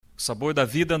Sabor da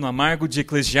Vida no Amargo de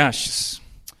Eclesiastes.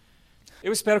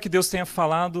 Eu espero que Deus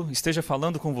esteja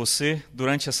falando com você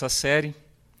durante essa série.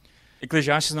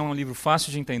 Eclesiastes não é um livro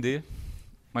fácil de entender,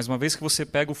 mas uma vez que você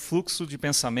pega o fluxo de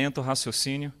pensamento,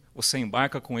 raciocínio, você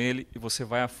embarca com ele e você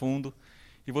vai a fundo,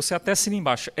 e você até assina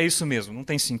embaixo. É isso mesmo, não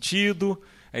tem sentido,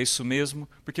 é isso mesmo,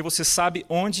 porque você sabe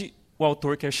onde o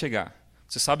autor quer chegar.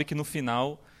 Você sabe que no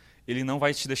final ele não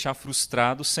vai te deixar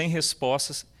frustrado, sem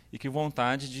respostas e com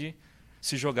vontade de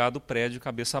se jogar do prédio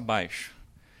cabeça abaixo.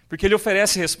 Porque ele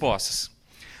oferece respostas.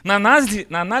 Na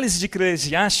análise de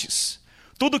Eclesiastes,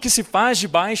 tudo que se faz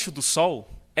debaixo do sol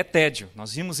é tédio.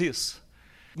 Nós vimos isso.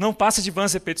 Não passa de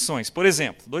vãs repetições. Por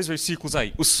exemplo, 2 versículos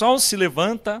aí. O sol se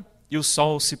levanta e o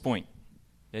sol se põe.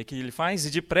 E aí o que ele faz? E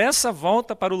depressa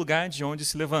volta para o lugar de onde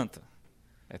se levanta.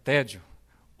 É tédio.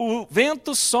 O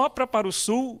vento sopra para o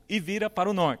sul e vira para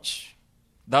o norte.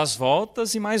 Das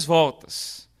voltas e mais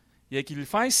voltas. E aí o que ele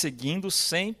faz? Seguindo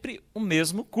sempre o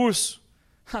mesmo curso.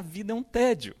 A vida é um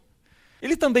tédio.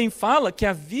 Ele também fala que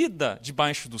a vida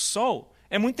debaixo do sol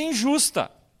é muito injusta.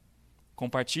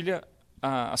 Compartilha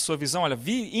a sua visão. Olha,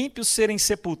 vi ímpios serem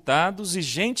sepultados e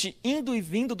gente indo e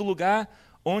vindo do lugar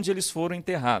onde eles foram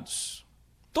enterrados.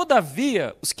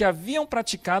 Todavia, os que haviam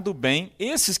praticado bem,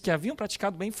 esses que haviam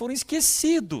praticado bem, foram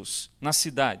esquecidos na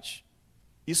cidade.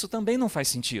 Isso também não faz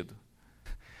sentido.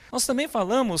 Nós também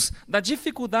falamos da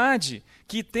dificuldade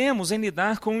que temos em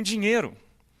lidar com o dinheiro.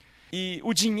 E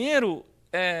o dinheiro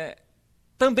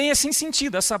também é sem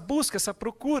sentido, essa busca, essa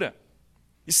procura.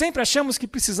 E sempre achamos que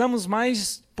precisamos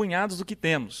mais punhados do que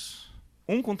temos.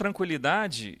 Com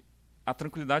tranquilidade, a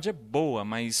tranquilidade é boa,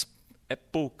 mas é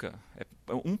pouca.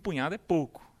 Um punhado é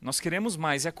pouco. Nós queremos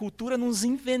mais. E a cultura nos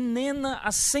envenena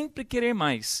a sempre querer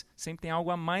mais. Sempre tem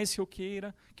algo a mais que eu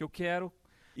quero.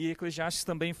 E Eclesiastes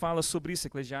também fala sobre isso,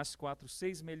 Eclesiastes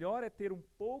 4:6, melhor é ter um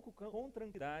pouco com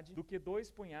tranquilidade do que 2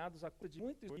 punhados a custa de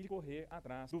muito e correr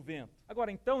atrás do vento.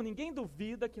 Agora, então, ninguém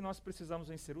duvida que nós precisamos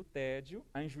vencer o tédio,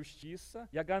 a injustiça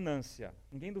e a ganância.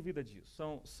 Ninguém duvida disso.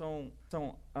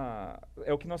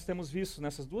 É o que nós temos visto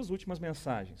nessas 2 últimas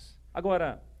mensagens.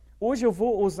 Agora, hoje eu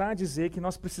vou ousar dizer que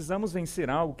nós precisamos vencer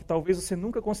algo que talvez você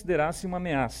nunca considerasse uma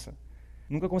ameaça,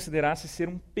 nunca considerasse ser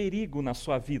um perigo na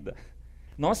sua vida.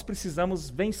 Nós precisamos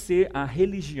vencer a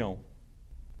religião.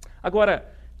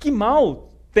 Agora, que mal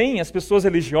tem as pessoas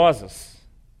religiosas?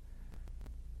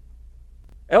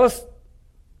 Elas,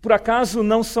 por acaso,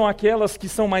 não são aquelas que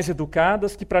são mais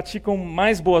educadas, que praticam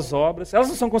mais boas obras? Elas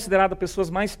não são consideradas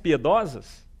pessoas mais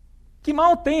piedosas? Que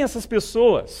mal tem essas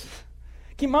pessoas?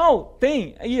 Que mal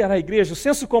tem ir à igreja? O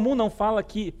senso comum não fala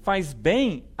que faz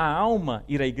bem à alma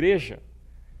ir à igreja?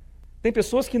 Tem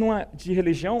pessoas que não de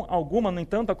religião alguma, no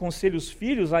entanto, aconselham os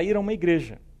filhos a ir a uma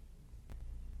igreja.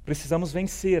 Precisamos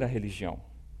vencer a religião.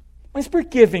 Mas por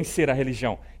que vencer a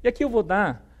religião? E aqui eu vou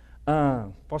dar...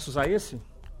 posso usar esse?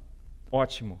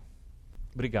 Ótimo.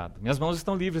 Obrigado. Minhas mãos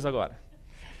estão livres agora.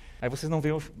 Aí vocês não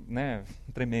veem,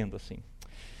 tremendo assim.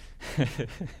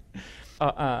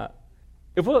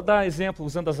 Eu vou dar exemplo,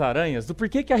 usando as aranhas, do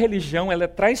porquê que a religião ela é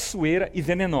traiçoeira e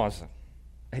venenosa.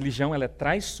 A religião ela é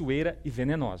traiçoeira e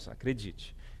venenosa,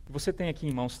 acredite. E você tem aqui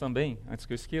em mãos também, antes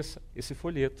que eu esqueça, esse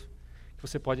folheto, que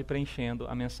você pode ir preenchendo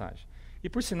a mensagem. E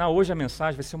por sinal, hoje a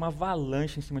mensagem vai ser uma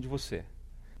avalanche em cima de você.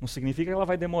 Não significa que ela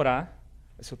vai demorar,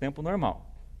 vai ser o tempo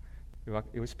normal,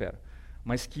 eu espero.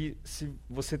 Mas que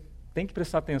você tem que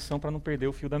prestar atenção para não perder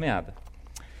o fio da meada.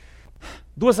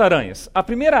 2 aranhas. A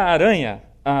primeira aranha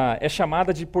é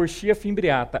chamada de Portia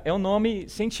fimbriata, é o nome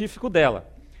científico dela.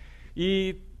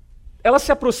 E ela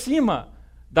se aproxima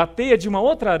da teia de uma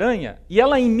outra aranha e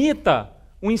ela imita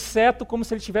um inseto como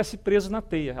se ele estivesse preso na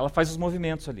teia. Ela faz os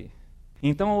movimentos ali.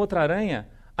 Então a outra aranha,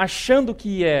 achando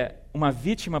que é uma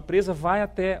vítima presa, vai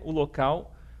até o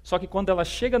local, só que quando ela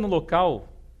chega no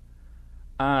local,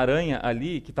 a aranha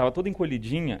ali, que estava toda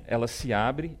encolhidinha, ela se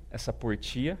abre, essa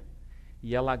portia,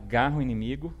 e ela agarra o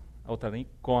inimigo, a outra aranha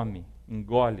come,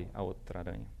 engole a outra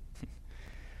aranha.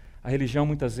 A religião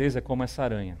muitas vezes é como essa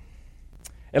aranha.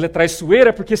 Ela é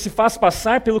traiçoeira porque se faz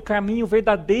passar pelo caminho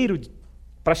verdadeiro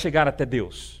para chegar até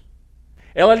Deus.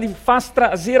 Ela lhe faz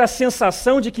trazer a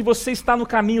sensação de que você está no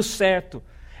caminho certo.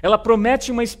 Ela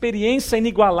promete uma experiência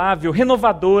inigualável,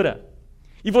 renovadora.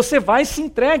 E você vai e se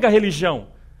entrega à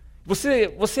religião.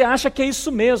 Você acha que é isso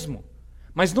mesmo.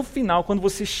 Mas no final, quando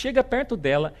você chega perto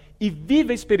dela e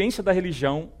vive a experiência da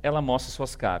religião, ela mostra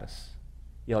suas caras.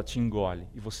 E ela te engole.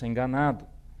 E você é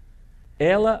enganado.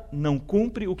 Ela não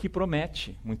cumpre o que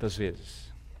promete, muitas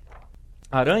vezes.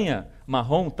 A aranha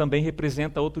marrom também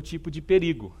representa outro tipo de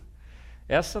perigo.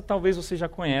 Essa talvez você já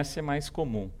conhece, é mais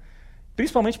comum.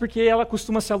 Principalmente porque ela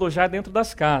costuma se alojar dentro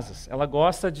das casas. Ela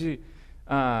gosta de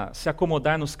se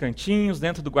acomodar nos cantinhos,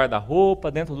 dentro do guarda-roupa,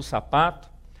 dentro do sapato.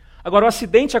 Agora, o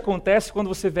acidente acontece quando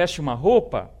você veste uma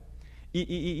roupa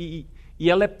e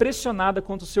ela é pressionada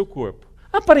contra o seu corpo.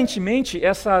 Aparentemente,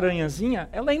 essa aranhazinha,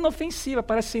 ela é inofensiva,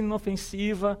 parece ser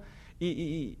inofensiva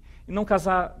e não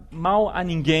causar mal a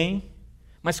ninguém,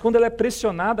 mas quando ela é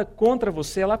pressionada contra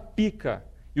você, ela pica.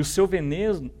 E o seu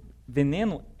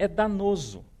veneno é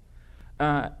danoso.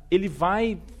 Ele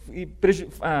vai e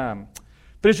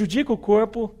prejudica o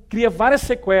corpo, cria várias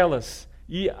sequelas.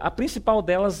 E a principal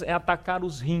delas é atacar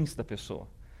os rins da pessoa.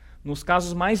 Nos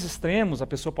casos mais extremos, a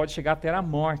pessoa pode chegar até a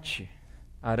morte.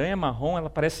 A aranha marrom, ela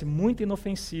parece muito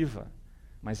inofensiva,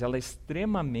 mas ela é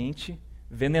extremamente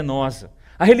venenosa.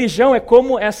 A religião é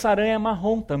como essa aranha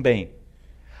marrom também.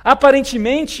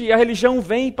 Aparentemente, a religião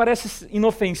vem e parece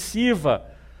inofensiva,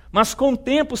 mas com o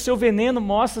tempo o seu veneno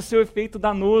mostra seu efeito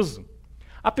danoso.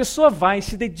 A pessoa vai,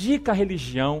 se dedica à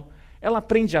religião, ela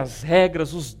aprende as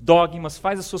regras, os dogmas,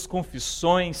 faz as suas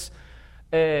confissões,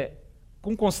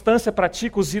 com constância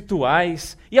pratica os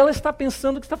rituais, e ela está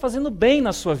pensando que está fazendo bem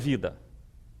na sua vida.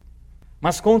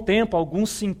 Mas com o tempo,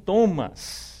 alguns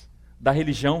sintomas da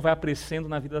religião vai aparecendo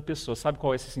na vida da pessoa. Sabe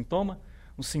qual é esse sintoma?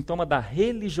 O sintoma da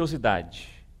religiosidade.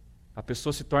 A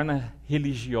pessoa se torna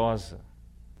religiosa.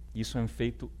 Isso é um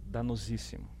efeito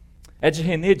danosíssimo. Ed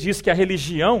René diz que a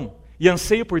religião e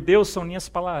anseio por Deus são linhas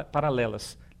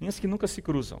paralelas, linhas que nunca se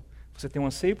cruzam. Você tem um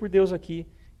anseio por Deus aqui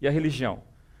e a religião.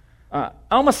 A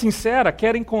alma sincera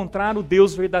quer encontrar o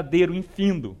Deus verdadeiro,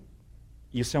 infindo.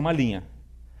 Isso é uma linha.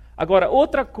 Agora,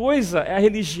 outra coisa é a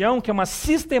religião, que é uma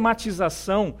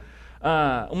sistematização,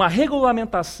 uma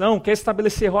regulamentação, que é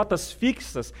estabelecer rotas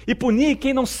fixas e punir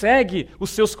quem não segue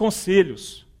os seus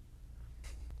conselhos.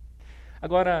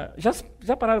 Agora,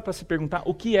 já pararam para se perguntar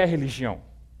o que é religião?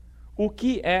 O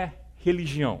que é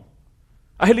religião?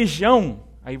 A religião,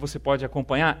 aí você pode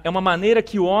acompanhar, é uma maneira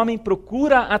que o homem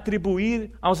procura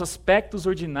atribuir aos aspectos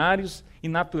ordinários e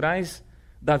naturais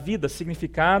da vida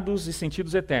significados e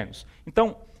sentidos eternos.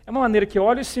 Então, é uma maneira que eu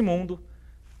olho esse mundo,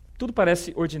 tudo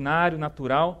parece ordinário,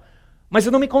 natural, mas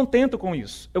eu não me contento com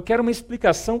isso. Eu quero uma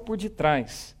explicação por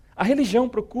detrás. A religião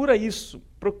procura isso,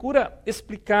 procura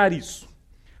explicar isso,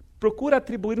 procura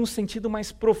atribuir um sentido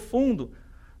mais profundo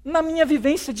na minha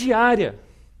vivência diária.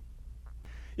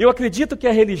 Eu acredito que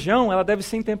a religião ela deve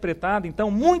ser interpretada,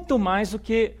 então, muito mais do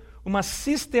que uma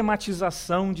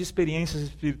sistematização de experiências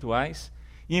espirituais,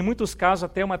 e em muitos casos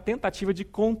até uma tentativa de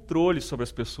controle sobre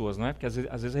as pessoas, não é? Porque às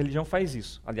vezes a religião faz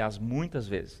isso, aliás, muitas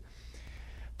vezes.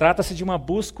 Trata-se de uma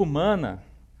busca humana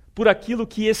por aquilo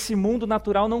que esse mundo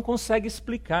natural não consegue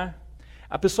explicar.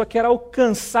 A pessoa quer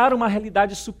alcançar uma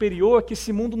realidade superior que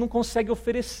esse mundo não consegue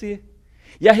oferecer.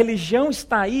 E a religião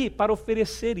está aí para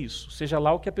oferecer isso, seja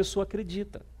lá o que a pessoa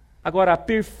acredita. Agora, a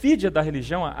perfídia da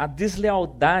religião, a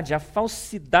deslealdade, a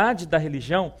falsidade da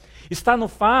religião, está no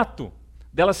fato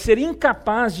dela ser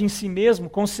incapaz de em si mesmo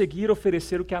conseguir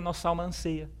oferecer o que a nossa alma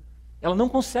anseia. Ela não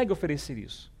consegue oferecer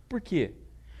isso. Por quê?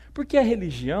 Porque a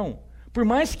religião, por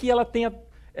mais que ela tenha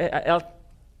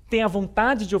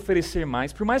vontade de oferecer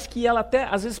mais, por mais que ela até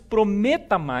às vezes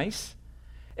prometa mais,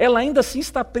 ela ainda assim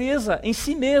está presa em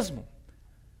si mesmo.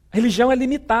 A religião é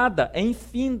limitada,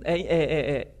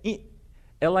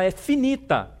 ela é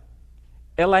finita,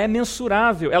 ela é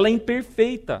mensurável, ela é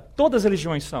imperfeita. Todas as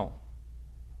religiões são.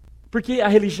 Porque a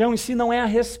religião em si não é a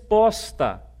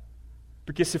resposta.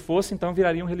 Porque se fosse, então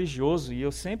viraria um religioso. E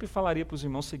eu sempre falaria para os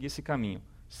irmãos seguir esse caminho.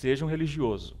 Seja um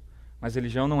religioso. Mas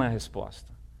religião não é a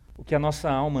resposta. O que a nossa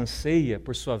alma anseia,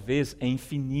 por sua vez, é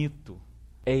infinito,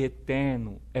 é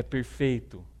eterno, é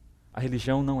perfeito. A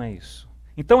religião não é isso.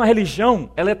 Então a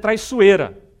religião, ela é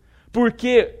traiçoeira.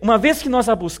 Porque uma vez que nós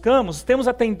a buscamos, temos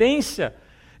a tendência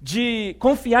de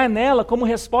confiar nela como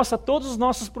resposta a todos os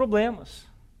nossos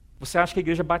problemas. Você acha que a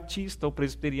igreja batista, ou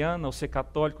presbiteriana, ou ser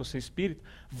católico, ou ser espírita,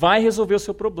 vai resolver o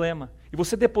seu problema. E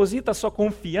você deposita a sua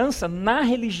confiança na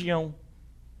religião.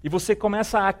 E você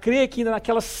começa a crer que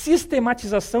naquela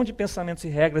sistematização de pensamentos e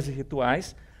regras e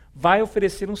rituais vai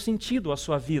oferecer um sentido à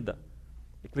sua vida.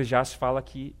 Eclesiastes fala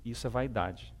que isso é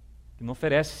vaidade, que não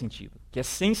oferece sentido, que é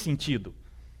sem sentido.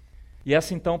 E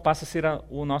essa então passa a ser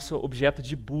o nosso objeto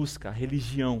de busca, a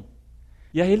religião.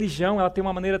 E a religião ela tem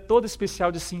uma maneira toda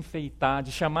especial de se enfeitar,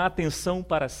 de chamar a atenção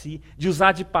para si, de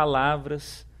usar de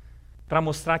palavras para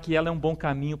mostrar que ela é um bom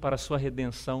caminho para a sua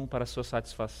redenção, para a sua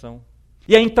satisfação.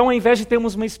 E aí então, ao invés de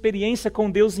termos uma experiência com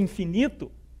Deus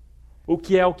infinito, o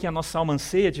que a nossa alma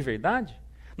anseia de verdade,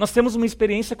 nós temos uma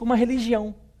experiência com uma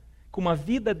religião, com uma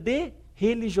vida de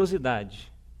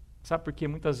religiosidade. Sabe por que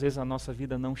muitas vezes a nossa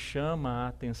vida não chama a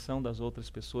atenção das outras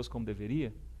pessoas como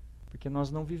deveria? Porque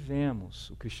nós não vivemos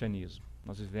o cristianismo.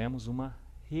 Nós vivemos uma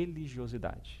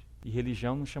religiosidade. E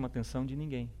religião não chama a atenção de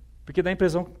ninguém. Porque dá a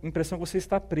impressão que você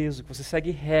está preso, que você segue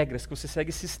regras, que você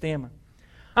segue sistema.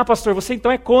 Ah, pastor, você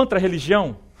então é contra a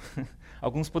religião?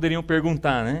 Alguns poderiam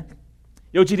perguntar, né?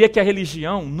 Eu diria que a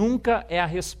religião nunca é a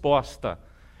resposta.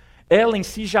 Ela em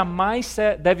si jamais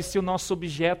deve ser o nosso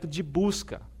objeto de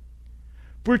busca.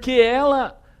 Porque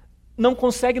ela não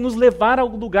consegue nos levar a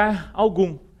lugar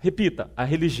algum. Repita, a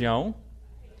religião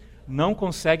não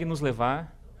consegue nos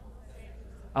levar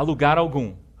a lugar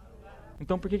algum.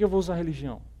 Então por que eu vou usar a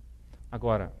religião?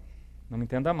 Agora, não me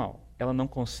entenda mal, ela não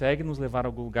consegue nos levar a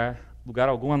lugar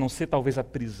algum, a não ser talvez a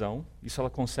prisão. Isso ela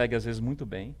consegue às vezes muito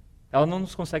bem. Ela não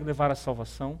nos consegue levar à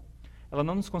salvação, ela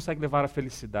não nos consegue levar à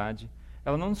felicidade,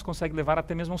 ela não nos consegue levar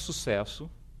até mesmo ao sucesso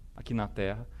aqui na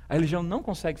Terra. A religião não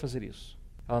consegue fazer isso.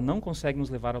 Ela não consegue nos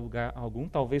levar a lugar algum,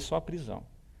 talvez só a prisão.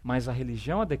 Mas a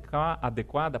religião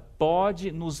adequada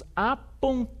pode nos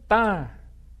apontar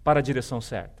para a direção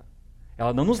certa.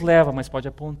 Ela não nos leva, mas pode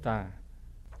apontar.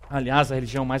 Aliás, a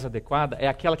religião mais adequada é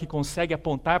aquela que consegue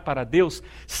apontar para Deus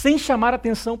sem chamar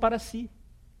atenção para si.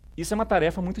 Isso é uma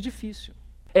tarefa muito difícil.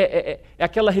 É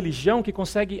aquela religião que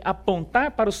consegue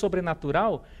apontar para o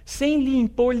sobrenatural sem lhe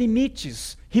impor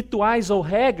limites, rituais ou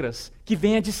regras que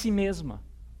venha de si mesma.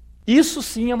 Isso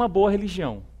sim é uma boa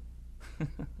religião.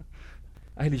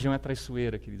 A religião é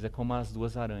traiçoeira, queridos, é como as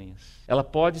duas aranhas. Ela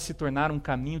pode se tornar um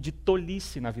caminho de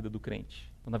tolice na vida do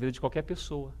crente, ou na vida de qualquer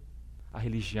pessoa. A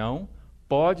religião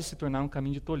pode se tornar um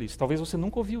caminho de tolice. Talvez você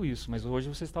nunca ouviu isso, mas hoje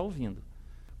você está ouvindo.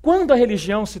 Quando a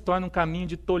religião se torna um caminho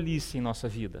de tolice em nossa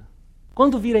vida?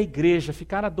 Quando vir à igreja,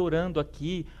 ficar adorando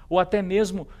aqui, ou até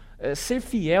mesmo ser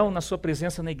fiel na sua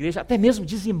presença na igreja, até mesmo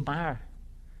dizimar,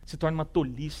 se torna uma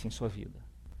tolice em sua vida.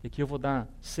 E aqui eu vou dar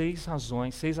 6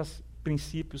 razões, 6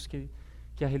 princípios que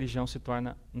a religião se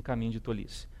torna um caminho de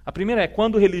tolice. A primeira é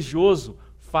quando o religioso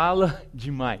fala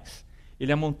demais.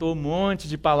 Ele amontou um monte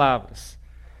de palavras.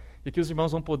 E aqui os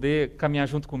irmãos vão poder caminhar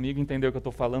junto comigo e entender o que eu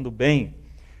estou falando bem.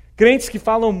 Crentes que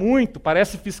falam muito,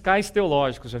 parecem fiscais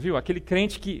teológicos, já viu? Aquele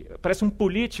crente que parece um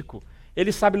político,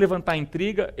 ele sabe levantar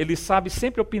intriga, ele sabe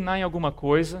sempre opinar em alguma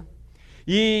coisa,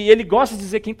 e ele gosta de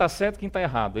dizer quem está certo e quem está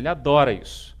errado, ele adora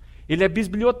isso. Ele é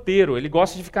bisbilhoteiro, ele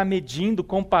gosta de ficar medindo,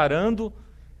 comparando.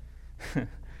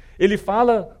 Ele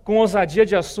fala com ousadia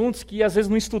de assuntos que às vezes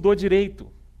não estudou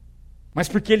direito. Mas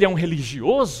porque ele é um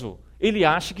religioso, ele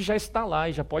acha que já está lá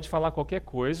e já pode falar qualquer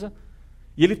coisa.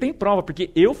 E ele tem prova, porque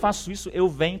eu faço isso, eu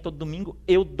venho todo domingo,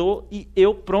 eu dou e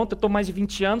eu pronto, eu estou mais de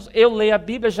 20 anos, eu leio a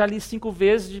Bíblia, já li 5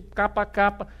 vezes de capa a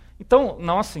capa. Então,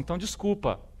 nossa, então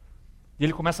desculpa. E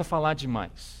ele começa a falar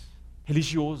demais.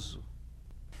 Religioso.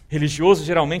 Religioso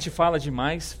geralmente fala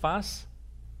demais, faz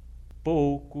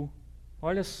pouco.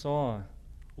 Olha só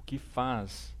o que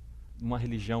faz uma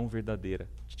religião verdadeira.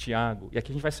 Tiago, e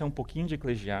aqui a gente vai sair um pouquinho de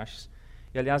Eclesiastes,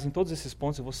 e aliás, em todos esses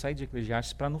pontos eu vou sair de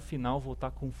Eclesiastes para no final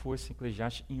voltar com força em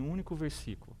Eclesiastes em um único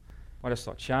versículo. Olha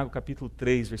só, Tiago capítulo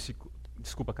 3,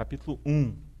 capítulo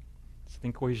 1. Você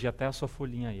tem que corrigir até a sua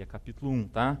folhinha aí, é capítulo 1,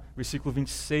 tá? Versículo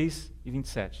 26 e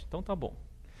 27. Então tá bom.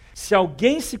 Se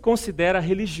alguém se considera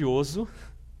religioso,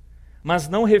 mas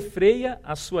não refreia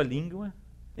a sua língua,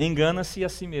 engana-se a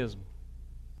si mesmo.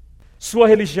 Sua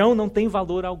religião não tem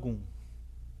valor algum.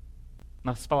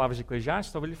 Nas palavras de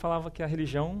Eclesiastes, talvez ele falava que a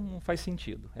religião não faz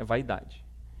sentido, é vaidade.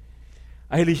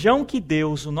 A religião que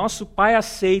Deus, o nosso Pai,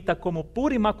 aceita como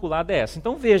pura e imaculada é essa.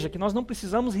 Então veja que nós não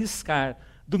precisamos riscar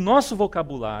do nosso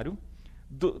vocabulário,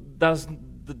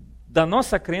 da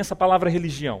nossa crença, a palavra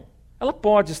religião. Ela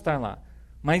pode estar lá,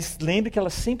 mas lembre que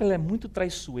ela sempre é muito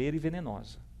traiçoeira e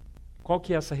venenosa. Qual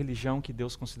que é essa religião que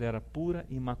Deus considera pura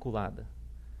e imaculada?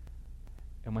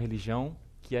 É uma religião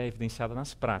que é evidenciada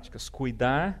nas práticas.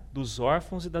 Cuidar dos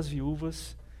órfãos e das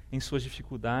viúvas em suas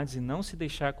dificuldades e não se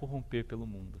deixar corromper pelo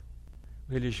mundo.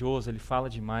 O religioso, ele fala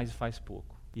demais e faz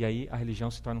pouco. E aí a religião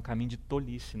se torna um caminho de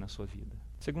tolice na sua vida.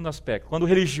 Segundo aspecto, quando o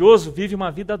religioso vive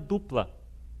uma vida dupla.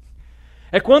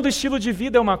 É quando o estilo de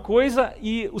vida é uma coisa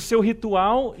e o seu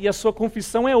ritual e a sua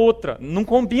confissão é outra. Não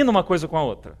combina uma coisa com a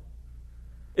outra.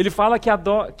 Ele fala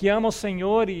que ama o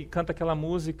Senhor e canta aquela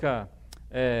música...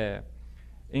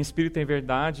 em espírito e em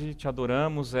verdade, te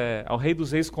adoramos, ao Rei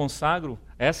dos Reis consagro.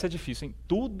 Essa é difícil, hein?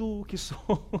 Tudo o que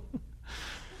sou.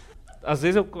 Às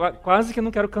vezes eu quase que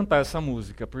não quero cantar essa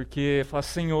música, porque fala,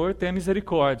 Senhor, tenha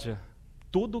misericórdia.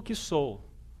 Tudo o que sou.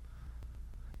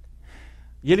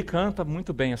 E ele canta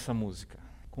muito bem essa música,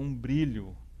 com um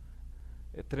brilho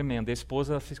tremendo. A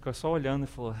esposa fica só olhando e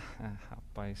falou,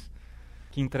 rapaz,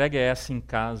 que entrega é essa em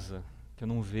casa, que eu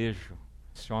não vejo?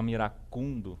 Esse homem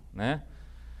iracundo, né?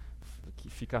 Que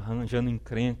fica arranjando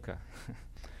encrenca.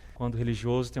 Quando o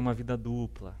religioso tem uma vida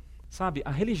dupla. Sabe,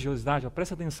 a religiosidade,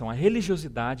 presta atenção, a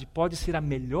religiosidade pode ser a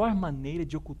melhor maneira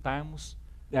de ocultarmos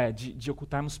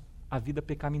a vida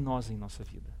pecaminosa em nossa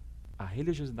vida. A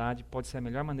religiosidade pode ser a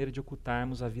melhor maneira de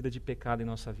ocultarmos a vida de pecado em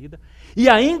nossa vida e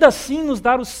ainda assim nos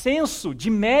dar o senso de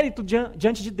mérito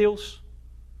diante de Deus.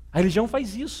 A religião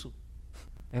faz isso.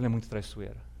 Ela é muito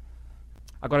traiçoeira.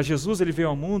 Agora, Jesus ele veio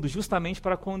ao mundo justamente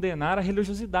para condenar a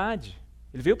religiosidade.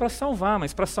 Ele veio para salvar,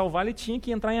 mas para salvar ele tinha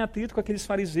que entrar em atrito com aqueles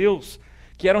fariseus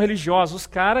que eram religiosos. Os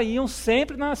caras iam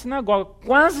sempre na sinagoga.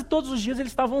 Quase todos os dias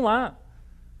eles estavam lá.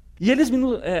 E eles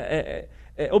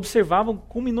observavam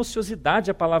com minuciosidade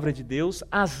a palavra de Deus,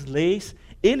 as leis.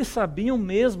 Eles sabiam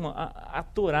mesmo a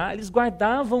Torá, eles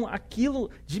guardavam aquilo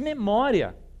de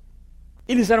memória.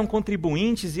 Eles eram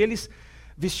contribuintes e eles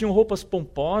vestiam roupas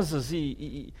pomposas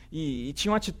e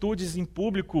tinham atitudes em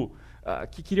público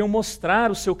que queriam mostrar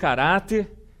o seu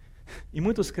caráter. E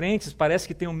muitos crentes parece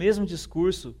que têm o mesmo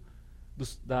discurso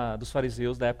dos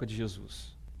fariseus da época de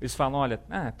Jesus. Eles falam, olha,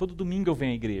 todo domingo eu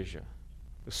venho à igreja.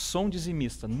 Eu sou um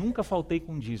dizimista, nunca faltei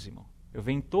com dízimo. Eu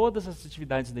venho em todas as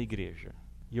atividades da igreja.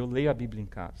 E eu leio a Bíblia em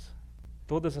casa.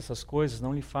 Todas essas coisas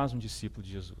não lhe fazem um discípulo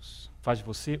de Jesus. Faz de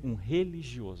você um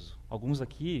religioso. Alguns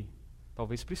aqui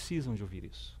talvez precisam de ouvir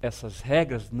isso. Essas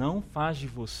regras não fazem de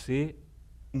você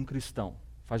um cristão.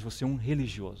 Faz de você um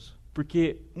religioso.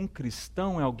 Porque um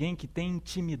cristão é alguém que tem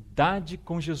intimidade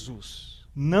com Jesus.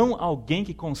 Não alguém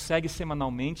que consegue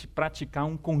semanalmente praticar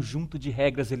um conjunto de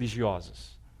regras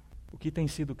religiosas. O que tem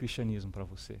sido o cristianismo para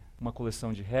você? Uma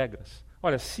coleção de regras?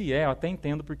 Olha, se eu até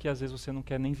entendo porque às vezes você não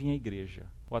quer nem vir à igreja.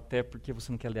 Ou até porque você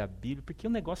não quer ler a Bíblia, porque o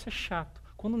negócio é chato.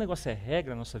 Quando o negócio é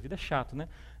regra, a nossa vida é chato, né?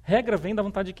 Regra vem da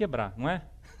vontade de quebrar, não é?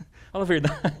 Fala a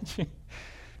verdade.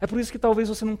 É por isso que talvez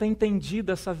você não tenha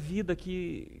entendido essa vida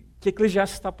que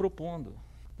Eclesiastes está propondo.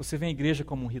 Você vem à igreja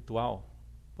como um ritual,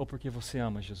 ou porque você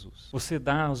ama Jesus? Você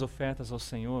dá as ofertas ao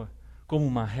Senhor como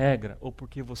uma regra, ou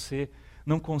porque você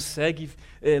não consegue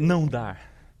não dar?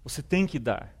 Você tem que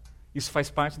dar. Isso faz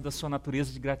parte da sua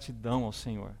natureza de gratidão ao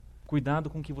Senhor. Cuidado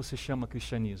com o que você chama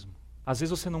cristianismo. Às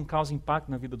vezes você não causa impacto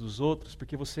na vida dos outros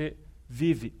porque você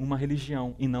vive uma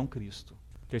religião e não Cristo.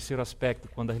 Terceiro aspecto,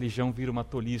 quando a religião vira uma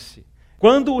tolice.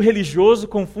 Quando o religioso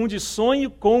confunde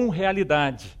sonho com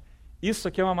realidade. Isso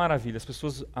aqui é uma maravilha. As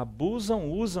pessoas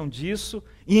abusam, usam disso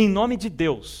e em nome de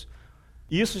Deus.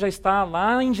 Isso já está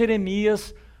lá em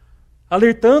Jeremias,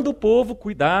 alertando o povo,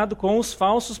 cuidado com os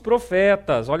falsos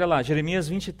profetas. Olha lá, Jeremias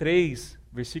 23,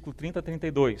 versículo 30 a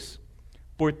 32.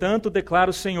 Portanto, declara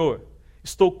o Senhor,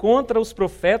 estou contra os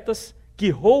profetas que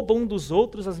roubam dos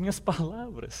outros as minhas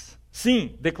palavras.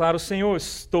 Sim, declara o Senhor,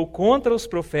 estou contra os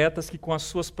profetas que com as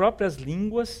suas próprias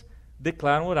línguas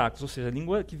declaram oráculos. Ou seja, a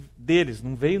língua deles,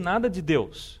 não veio nada de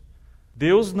Deus.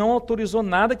 Deus não autorizou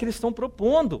nada que eles estão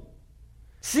propondo.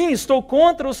 Sim, estou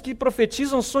contra os que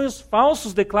profetizam sonhos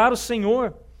falsos, declara o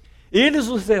Senhor. Eles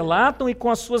os relatam e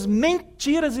com as suas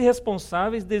mentiras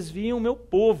irresponsáveis desviam o meu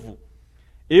povo.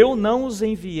 Eu não os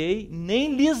enviei,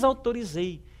 nem lhes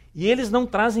autorizei, e eles não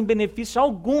trazem benefício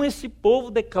algum a esse povo,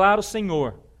 declara o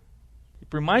Senhor. E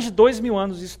por mais de 2000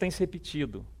 anos isso tem se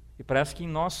repetido. E parece que em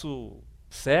nosso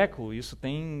século isso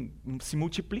tem se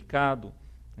multiplicado.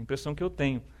 A impressão que eu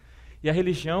tenho. E a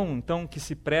religião, então, que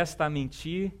se presta a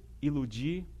mentir,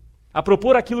 iludir, a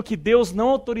propor aquilo que Deus não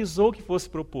autorizou que fosse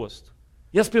proposto.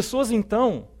 E as pessoas,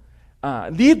 então,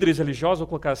 líderes religiosos, vou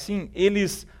colocar assim,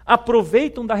 eles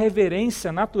aproveitam da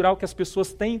reverência natural que as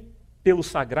pessoas têm pelo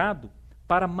sagrado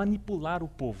para manipular o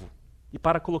povo e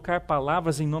para colocar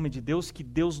palavras em nome de Deus que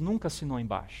Deus nunca assinou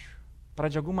embaixo, para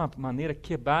de alguma maneira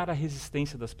quebrar a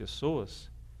resistência das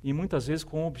pessoas e muitas vezes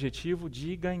com o objetivo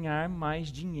de ganhar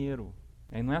mais dinheiro.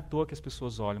 Aí não é à toa que as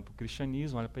pessoas olham para o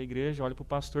cristianismo, olham para a igreja, olham para o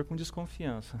pastor com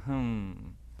desconfiança.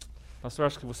 Pastor,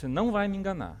 acho que você não vai me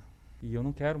enganar. E eu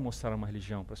não quero mostrar uma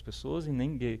religião para as pessoas e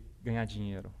nem ganhar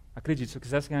dinheiro. Acredite, se eu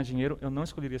quisesse ganhar dinheiro, eu não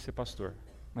escolheria ser pastor.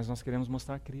 Mas nós queremos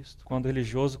mostrar Cristo. Quando o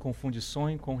religioso confunde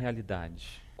sonho com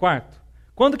realidade. Quarto,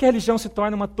 quando que a religião se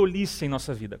torna uma tolice em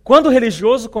nossa vida? Quando o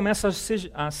religioso começa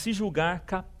a se julgar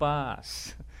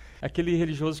capaz. Aquele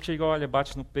religioso que chega, olha,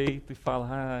 bate no peito e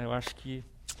fala, eu acho que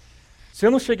se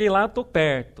eu não cheguei lá, eu estou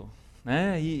perto.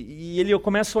 Né? E ele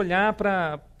começa a olhar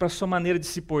para a sua maneira de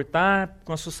se portar,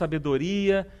 com a sua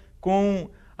sabedoria, com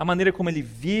a maneira como ele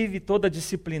vive, toda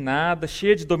disciplinada,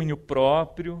 cheia de domínio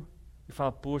próprio, e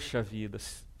fala, poxa vida,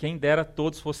 quem dera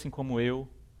todos fossem como eu.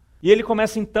 E ele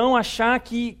começa então a achar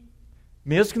que,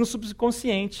 mesmo que no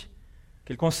subconsciente,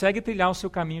 que ele consegue trilhar o seu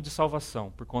caminho de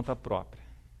salvação por conta própria.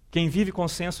 Quem vive com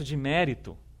senso de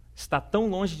mérito está tão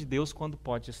longe de Deus quanto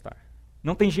pode estar.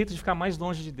 Não tem jeito de ficar mais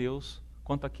longe de Deus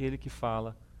quanto aquele que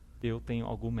fala, eu tenho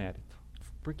algum mérito.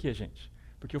 Por quê, gente?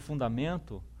 Porque o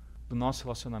fundamento do nosso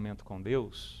relacionamento com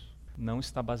Deus não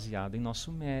está baseado em nosso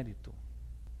mérito.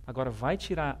 Agora, vai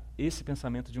tirar esse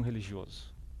pensamento de um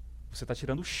religioso. Você está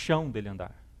tirando o chão dele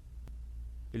andar.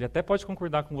 Ele até pode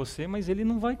concordar com você, mas ele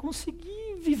não vai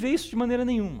conseguir viver isso de maneira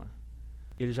nenhuma.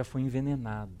 Ele já foi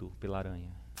envenenado pela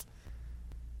aranha.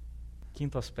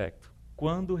 Quinto aspecto.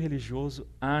 Quando o religioso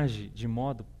age de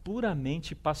modo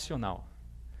puramente passional.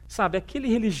 Sabe, aquele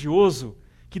religioso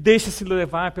que deixa se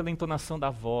levar pela entonação da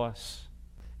voz.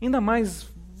 Ainda mais,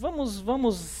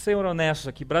 vamos ser honestos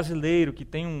aqui, brasileiro que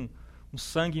tem um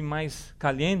sangue mais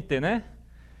caliente, né?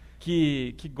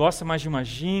 Que gosta mais de uma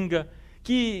ginga,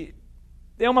 que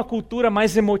é uma cultura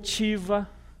mais emotiva.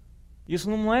 Isso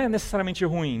não é necessariamente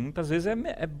ruim, muitas vezes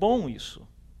é bom isso.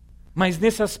 Mas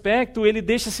nesse aspecto, ele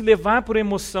deixa se levar por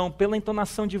emoção, pela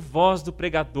entonação de voz do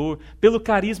pregador, pelo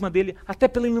carisma dele, até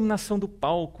pela iluminação do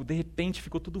palco. De repente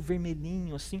ficou tudo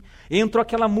vermelhinho assim. Entrou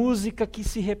aquela música que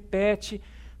se repete,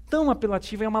 tão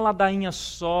apelativa, é uma ladainha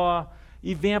só,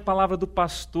 e vem a palavra do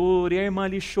pastor, e a irmã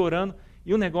ali chorando,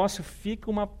 e o negócio fica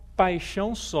uma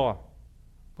paixão só.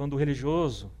 Quando o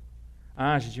religioso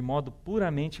age de modo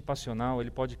puramente passional, ele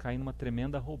pode cair numa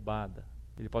tremenda roubada.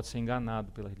 Ele pode ser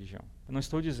enganado pela religião. Eu não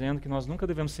estou dizendo que nós nunca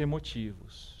devemos ser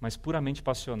emotivos, mas puramente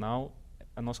passional,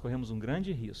 nós corremos um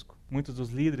grande risco. Muitos dos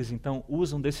líderes, então,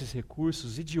 usam desses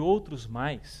recursos e de outros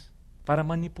mais para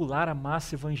manipular a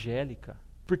massa evangélica,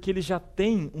 porque ele já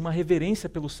tem uma reverência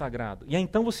pelo sagrado. E aí,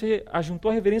 então você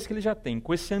ajuntou a reverência que ele já tem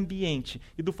com esse ambiente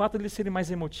e do fato de eles serem mais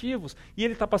emotivos e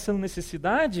ele está passando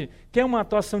necessidade, quer uma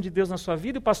atuação de Deus na sua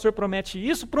vida e o pastor promete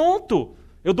isso, pronto,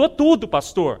 eu dou tudo,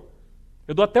 pastor.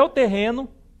 Eu dou até o terreno,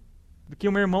 do que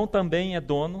o meu irmão também é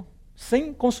dono,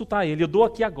 sem consultar ele, eu dou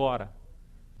aqui agora.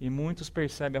 E muitos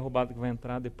percebem a roubada que vai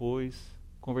entrar depois,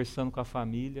 conversando com a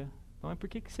família. Então, por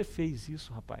que você fez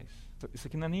isso, rapaz? Isso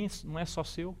aqui não é só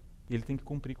seu. E ele tem que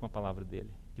cumprir com a palavra dele.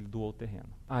 Ele doou o terreno.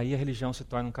 Aí a religião se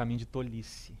torna um caminho de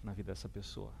tolice na vida dessa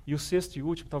pessoa. E o sexto e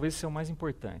último, talvez seja o mais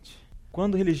importante.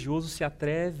 Quando o religioso se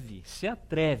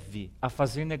atreve a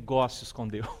fazer negócios com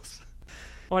Deus.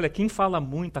 Olha, quem fala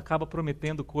muito acaba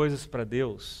prometendo coisas para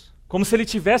Deus, como se ele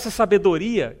tivesse a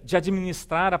sabedoria de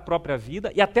administrar a própria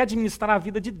vida e até administrar a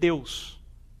vida de Deus.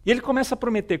 E ele começa a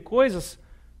prometer coisas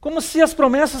como se as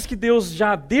promessas que Deus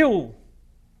já deu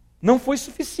não foi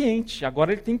suficiente.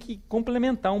 Agora ele tem que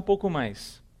complementar um pouco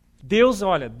mais. Deus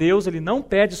ele não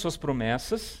pede suas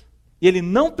promessas, e ele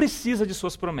não precisa de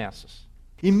suas promessas.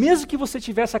 E mesmo que você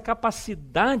tivesse a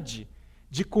capacidade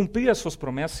de cumprir as suas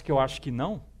promessas, que eu acho que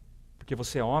não, porque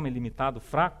você é homem, limitado,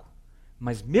 fraco,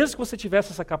 mas mesmo que você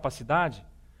tivesse essa capacidade,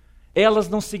 elas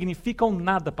não significam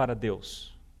nada para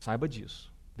Deus. Saiba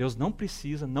disso. Deus não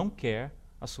precisa, não quer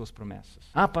as suas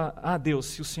promessas. Deus,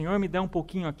 se o Senhor me der um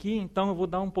pouquinho aqui, então eu vou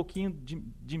dar um pouquinho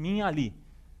de mim ali.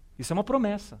 Isso é uma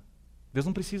promessa. Deus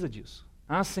não precisa disso.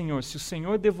 Senhor, se o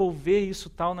Senhor devolver isso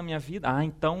tal na minha vida,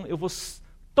 então eu vou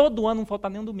todo ano não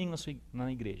faltar nem um domingo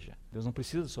na igreja. Deus não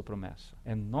precisa da sua promessa.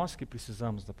 É nós que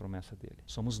precisamos da promessa dele.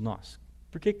 Somos nós.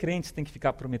 Por que crentes têm que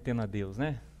ficar prometendo a Deus,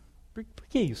 né? Por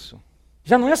que isso?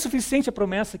 Já não é suficiente a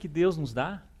promessa que Deus nos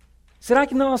dá? Será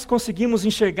que nós conseguimos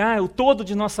enxergar o todo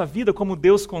de nossa vida como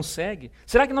Deus consegue?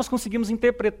 Será que nós conseguimos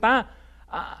interpretar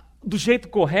do jeito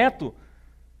correto?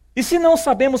 E se não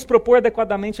sabemos propor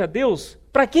adequadamente a Deus,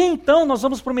 para que então nós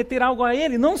vamos prometer algo a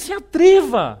Ele? Não se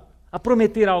atreva a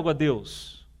prometer algo a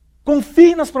Deus.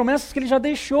 Confie nas promessas que Ele já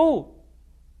deixou.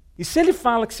 E se Ele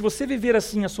fala que se você viver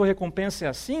assim, a sua recompensa é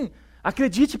assim,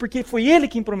 acredite, porque foi Ele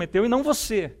quem prometeu e não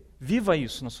você. Viva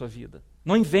isso na sua vida.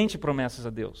 Não invente promessas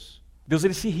a Deus. Deus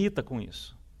ele se irrita com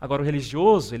isso. Agora o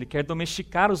religioso, ele quer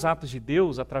domesticar os atos de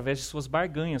Deus através de suas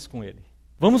barganhas com Ele.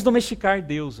 Vamos domesticar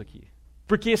Deus aqui.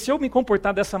 Porque se eu me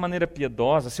comportar dessa maneira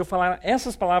piedosa, se eu falar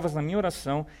essas palavras na minha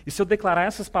oração, e se eu declarar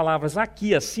essas palavras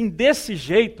aqui, assim, desse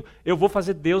jeito, eu vou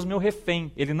fazer Deus meu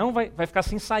refém. Ele não vai ficar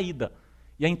sem saída.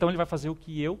 E aí então ele vai fazer o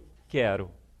que eu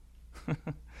quero.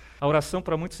 A oração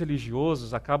para muitos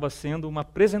religiosos acaba sendo uma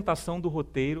apresentação do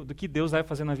roteiro do que Deus vai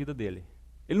fazer na vida dele.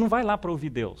 Ele não vai lá para ouvir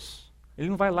Deus. Ele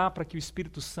não vai lá para que o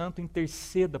Espírito Santo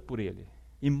interceda por ele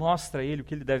e mostre a ele o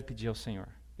que ele deve pedir ao Senhor.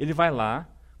 Ele vai lá,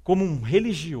 como um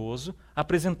religioso,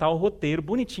 apresentar o roteiro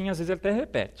bonitinho, às vezes ele até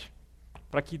repete.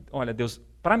 Para que, olha, Deus,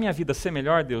 para a minha vida ser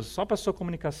melhor, Deus, só para a sua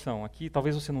comunicação aqui,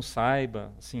 talvez você não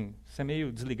saiba, assim, você é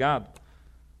meio desligado,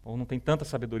 ou não tem tanta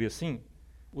sabedoria assim,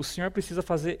 o Senhor precisa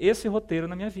fazer esse roteiro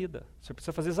na minha vida. O Senhor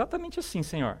precisa fazer exatamente assim,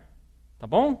 Senhor. Tá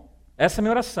bom? Essa é a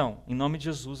minha oração. Em nome de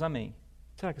Jesus, amém.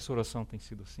 Será que a sua oração tem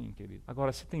sido assim, querido?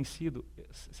 Agora, se tem sido,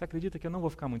 você acredita que eu não vou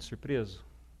ficar muito surpreso?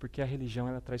 Porque a religião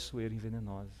ela é traiçoeira e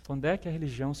venenosa. Quando é que a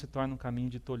religião se torna um caminho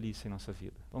de tolice em nossa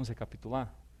vida? Vamos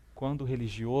recapitular? Quando o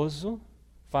religioso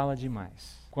fala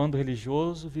demais. Quando o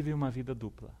religioso vive uma vida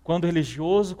dupla. Quando o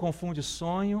religioso confunde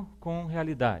sonho com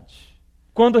realidade.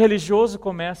 Quando o religioso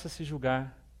começa a se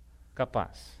julgar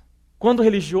capaz. Quando o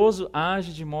religioso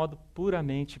age de modo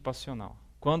puramente passional.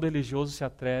 Quando o religioso se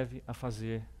atreve a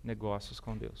fazer negócios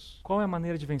com Deus. Qual é a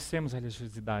maneira de vencermos a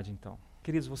religiosidade, então?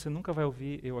 Queridos, você nunca vai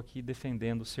ouvir eu aqui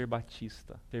defendendo ser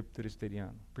batista, ser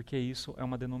presbiteriano, porque isso é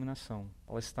uma denominação.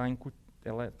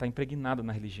 Ela está impregnada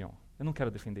na religião. Eu não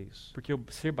quero defender isso, porque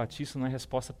ser batista não é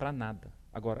resposta para nada.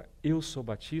 Agora, eu sou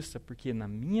batista porque na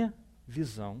minha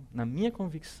visão, na minha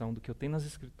convicção do que eu tenho nas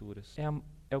Escrituras,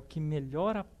 é o que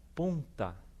melhor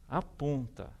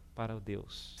aponta para o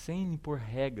Deus, sem impor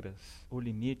regras ou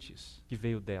limites que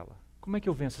veio dela. Como é que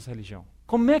eu venço essa religião?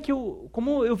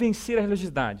 Como eu vencer a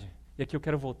religiosidade? E aqui eu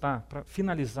quero voltar para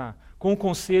finalizar com o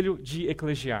conselho de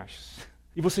Eclesiastes.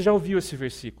 E você já ouviu esse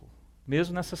versículo,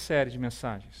 mesmo nessa série de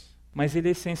mensagens. Mas ele é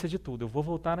a essência de tudo, eu vou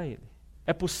voltar a ele.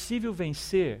 É possível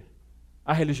vencer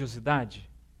a religiosidade?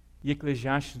 E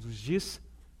Eclesiastes nos diz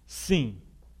sim.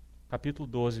 Capítulo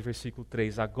 12, versículo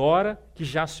 3. Agora que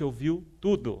já se ouviu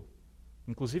tudo,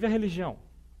 inclusive a religião.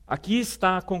 Aqui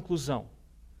está a conclusão.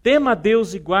 Tema a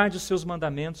Deus e guarde os seus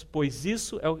mandamentos, pois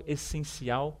isso é o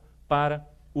essencial para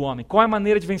o homem. Qual é a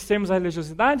maneira de vencermos a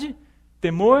religiosidade?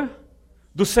 Temor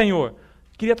do Senhor.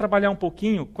 Queria trabalhar um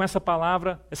pouquinho com essa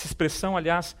palavra, essa expressão,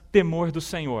 aliás, temor do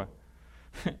Senhor.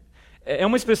 É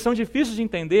uma expressão difícil de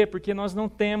entender porque nós não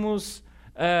temos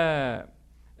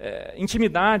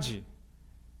intimidade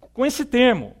com esse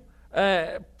termo.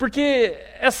 Porque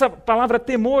essa palavra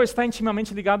temor está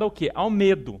intimamente ligada ao quê? Ao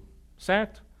medo,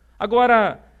 certo?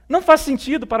 Agora, não faz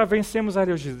sentido para vencermos a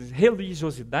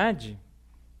religiosidade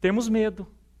termos medo.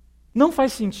 Não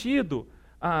faz sentido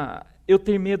eu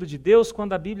ter medo de Deus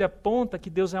quando a Bíblia aponta que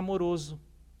Deus é amoroso,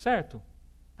 certo?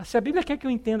 Se a Bíblia quer que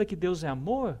eu entenda que Deus é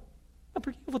amor,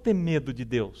 por que eu vou ter medo de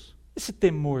Deus? Esse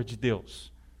temor de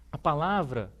Deus. A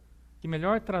palavra que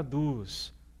melhor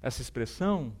traduz essa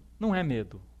expressão não é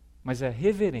medo, mas é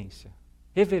reverência.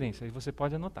 Reverência, e você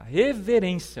pode anotar.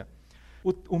 Reverência.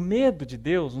 O medo de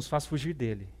Deus nos faz fugir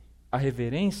dele. A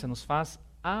reverência nos faz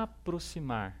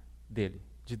aproximar dele,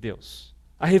 de Deus.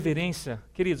 A reverência,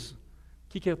 queridos, o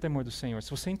que é o temor do Senhor? Se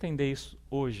você entender isso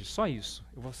hoje, só isso,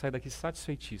 eu vou sair daqui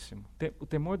satisfeitíssimo. O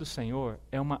temor do Senhor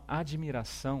é uma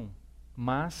admiração,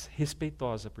 mas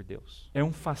respeitosa por Deus. É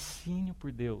um fascínio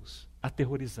por Deus,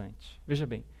 aterrorizante. Veja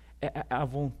bem, é a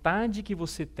vontade que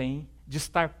você tem de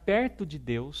estar perto de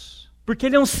Deus, porque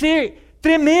Ele é um ser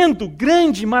tremendo,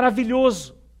 grande,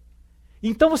 maravilhoso.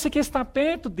 Então você quer estar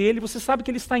perto dEle, você sabe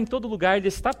que Ele está em todo lugar, Ele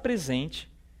está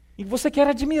presente, e você quer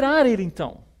admirar Ele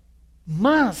então.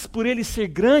 Mas, por Ele ser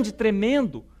grande,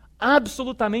 tremendo,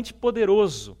 absolutamente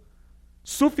poderoso,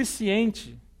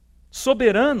 suficiente,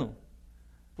 soberano,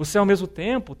 você ao mesmo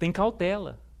tempo tem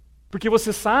cautela. Porque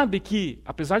você sabe que,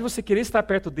 apesar de você querer estar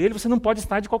perto dEle, você não pode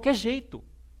estar de qualquer jeito.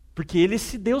 Porque Ele é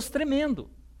esse Deus tremendo.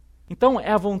 Então,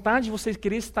 é a vontade de você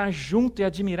querer estar junto e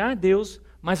admirar Deus,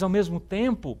 mas ao mesmo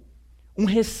tempo, um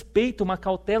respeito, uma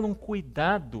cautela, um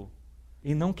cuidado,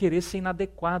 em não querer ser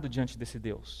inadequado diante desse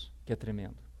Deus, que é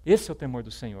tremendo. Esse é o temor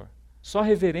do Senhor. Só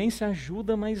reverência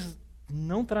ajuda, mas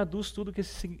não traduz tudo o que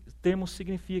esse termo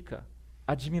significa.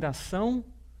 Admiração,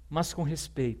 mas com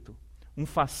respeito. Um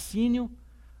fascínio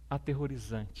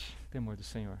aterrorizante, temor do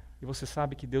Senhor. E você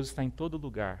sabe que Deus está em todo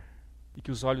lugar e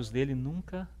que os olhos dele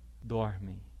nunca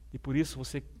dormem. E por isso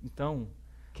você, então,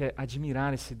 quer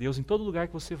admirar esse Deus em todo lugar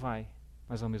que você vai,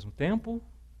 mas ao mesmo tempo,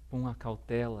 com a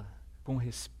cautela, com o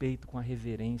respeito, com a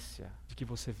reverência, de que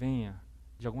você venha,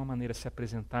 de alguma maneira, se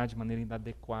apresentar de maneira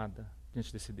inadequada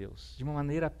diante desse Deus. De uma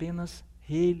maneira apenas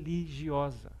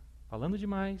religiosa. Falando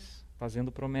demais,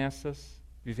 fazendo promessas,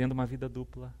 vivendo uma vida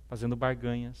dupla, fazendo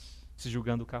barganhas, se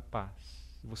julgando capaz.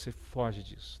 E você foge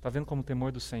disso. Está vendo como o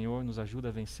temor do Senhor nos ajuda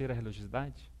a vencer a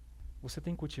religiosidade? Você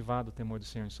tem cultivado o temor do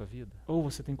Senhor em sua vida? Ou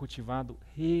você tem cultivado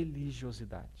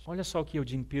religiosidade? Olha só o que o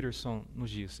Eugene Peterson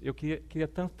nos diz. Eu queria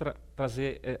tanto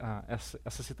trazer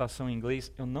essa citação em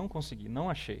inglês, eu não consegui, não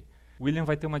achei. William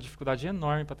vai ter uma dificuldade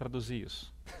enorme para traduzir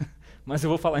isso. Mas eu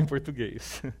vou falar em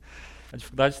português. A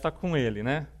dificuldade está com ele,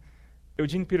 né?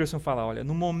 Eugene Peterson fala, olha,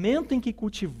 no momento em que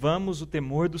cultivamos o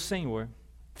temor do Senhor,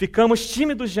 ficamos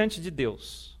tímidos diante de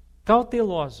Deus,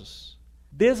 cautelosos,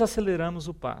 desaceleramos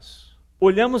o passo.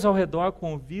 Olhamos ao redor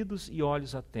com ouvidos e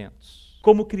olhos atentos.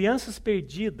 Como crianças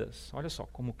perdidas, olha só,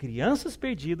 como crianças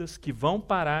perdidas que vão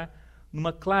parar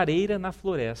numa clareira na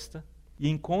floresta e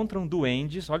encontram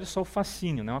duendes, olha só o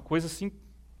fascínio, né? Uma coisa assim,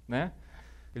 né?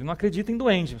 Ele não acredita em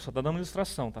duende, só está dando uma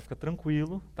ilustração, tá? Fica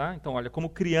tranquilo, tá? Então, olha, como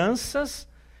crianças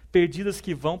perdidas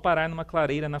que vão parar numa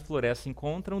clareira na floresta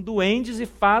encontram duendes e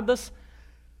fadas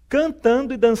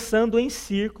cantando e dançando em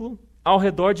círculo ao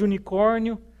redor de um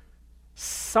unicórnio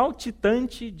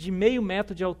saltitante de 0,5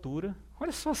 metro de altura.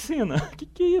 Olha só a cena, o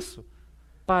que é isso?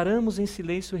 Paramos em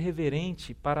silêncio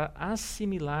reverente para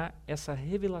assimilar essa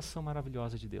revelação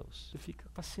maravilhosa de Deus. Você fica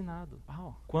fascinado.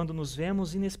 Uau. Quando nos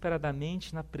vemos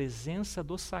inesperadamente na presença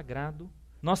do sagrado,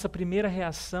 nossa primeira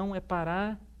reação é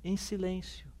parar em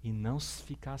silêncio e não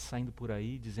ficar saindo por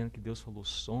aí dizendo que Deus falou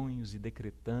sonhos e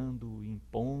decretando, e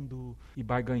impondo e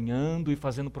barganhando e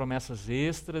fazendo promessas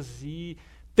extras e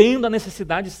tendo a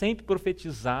necessidade de sempre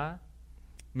profetizar.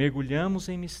 Mergulhamos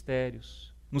em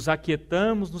mistérios, nos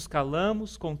aquietamos, nos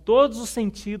calamos com todos os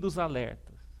sentidos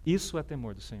alertas. Isso é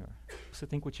temor do Senhor. Você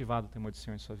tem cultivado o temor do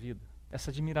Senhor em sua vida? Essa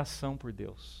admiração por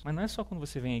Deus. Mas não é só quando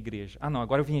você vem à igreja. Ah, não,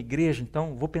 agora eu vim à igreja,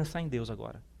 então vou pensar em Deus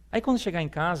agora. Aí quando chegar em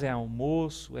casa é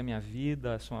almoço, é minha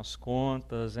vida, são as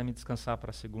contas, é me descansar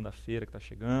para a segunda-feira que está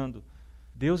chegando.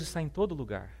 Deus está em todo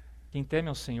lugar. Quem teme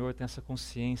ao Senhor tem essa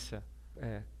consciência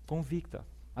convicta,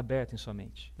 aberta em sua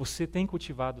mente. Você tem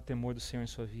cultivado o temor do Senhor em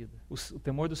sua vida. O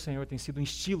temor do Senhor tem sido um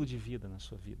estilo de vida na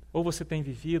sua vida. Ou você tem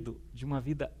vivido de uma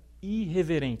vida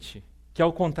irreverente, que é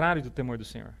o contrário do temor do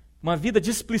Senhor. Uma vida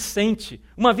displicente,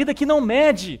 uma vida que não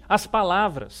mede as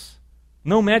palavras,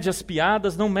 não mede as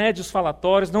piadas, não mede os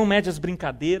falatórios, não mede as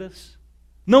brincadeiras,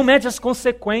 não mede as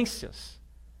consequências.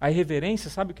 A irreverência,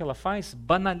 sabe o que ela faz?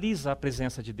 Banaliza a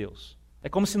presença de Deus. É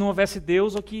como se não houvesse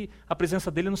Deus ou que a presença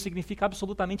dele não significa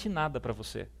absolutamente nada para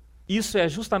você. Isso é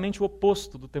justamente o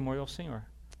oposto do temor ao Senhor.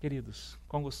 Queridos,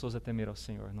 quão gostoso é temer ao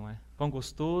Senhor, não é? Quão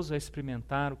gostoso é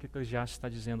experimentar o que Eclesiastes está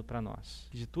dizendo para nós.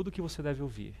 De tudo que você deve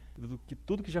ouvir, de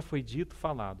tudo que já foi dito,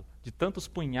 falado, de tantos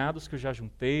punhados que eu já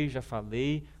juntei, já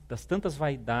falei, das tantas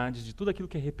vaidades, de tudo aquilo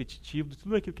que é repetitivo, de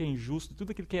tudo aquilo que é injusto, de tudo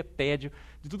aquilo que é tédio,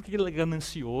 de tudo aquilo que é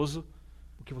ganancioso.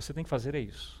 O que você tem que fazer é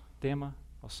isso. Tema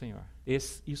ao Senhor.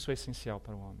 Isso é essencial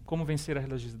para o homem. Como vencer a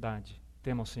religiosidade?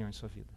 Tema ao Senhor em sua vida.